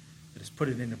 Let us put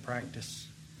it into practice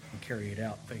and carry it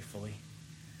out faithfully.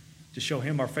 To show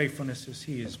him our faithfulness as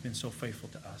he has been so faithful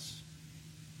to us.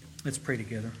 Let's pray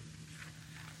together.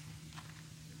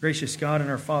 Gracious God and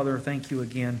our Father, thank you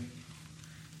again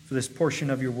for this portion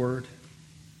of your word.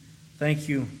 Thank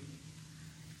you,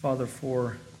 Father,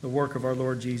 for the work of our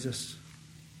Lord Jesus.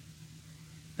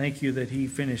 Thank you that he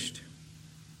finished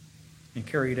and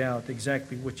carried out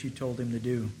exactly what you told him to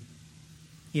do.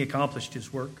 He accomplished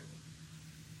his work.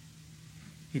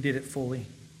 He did it fully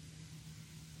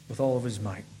with all of his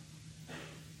might.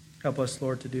 Help us,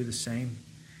 Lord, to do the same.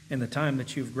 In the time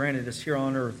that you've granted us here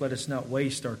on earth, let us not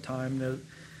waste our time.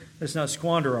 Let's not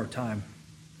squander our time,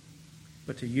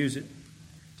 but to use it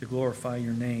to glorify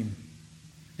your name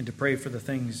and to pray for the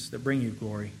things that bring you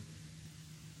glory.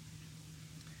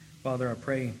 Father, I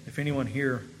pray if anyone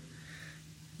here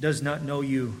does not know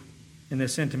you in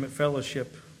this intimate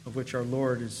fellowship of which our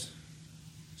Lord is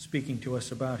speaking to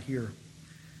us about here,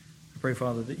 I pray,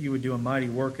 Father, that you would do a mighty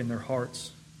work in their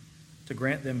hearts to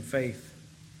grant them faith,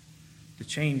 to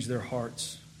change their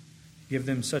hearts, give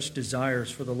them such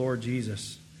desires for the Lord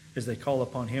Jesus as they call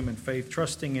upon him in faith,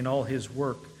 trusting in all his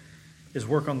work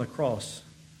on the cross,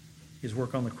 his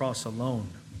work on the cross alone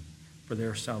for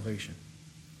their salvation.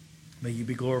 May you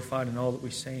be glorified in all that we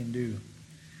say and do.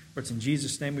 For it's in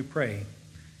Jesus' name we pray.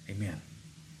 Amen.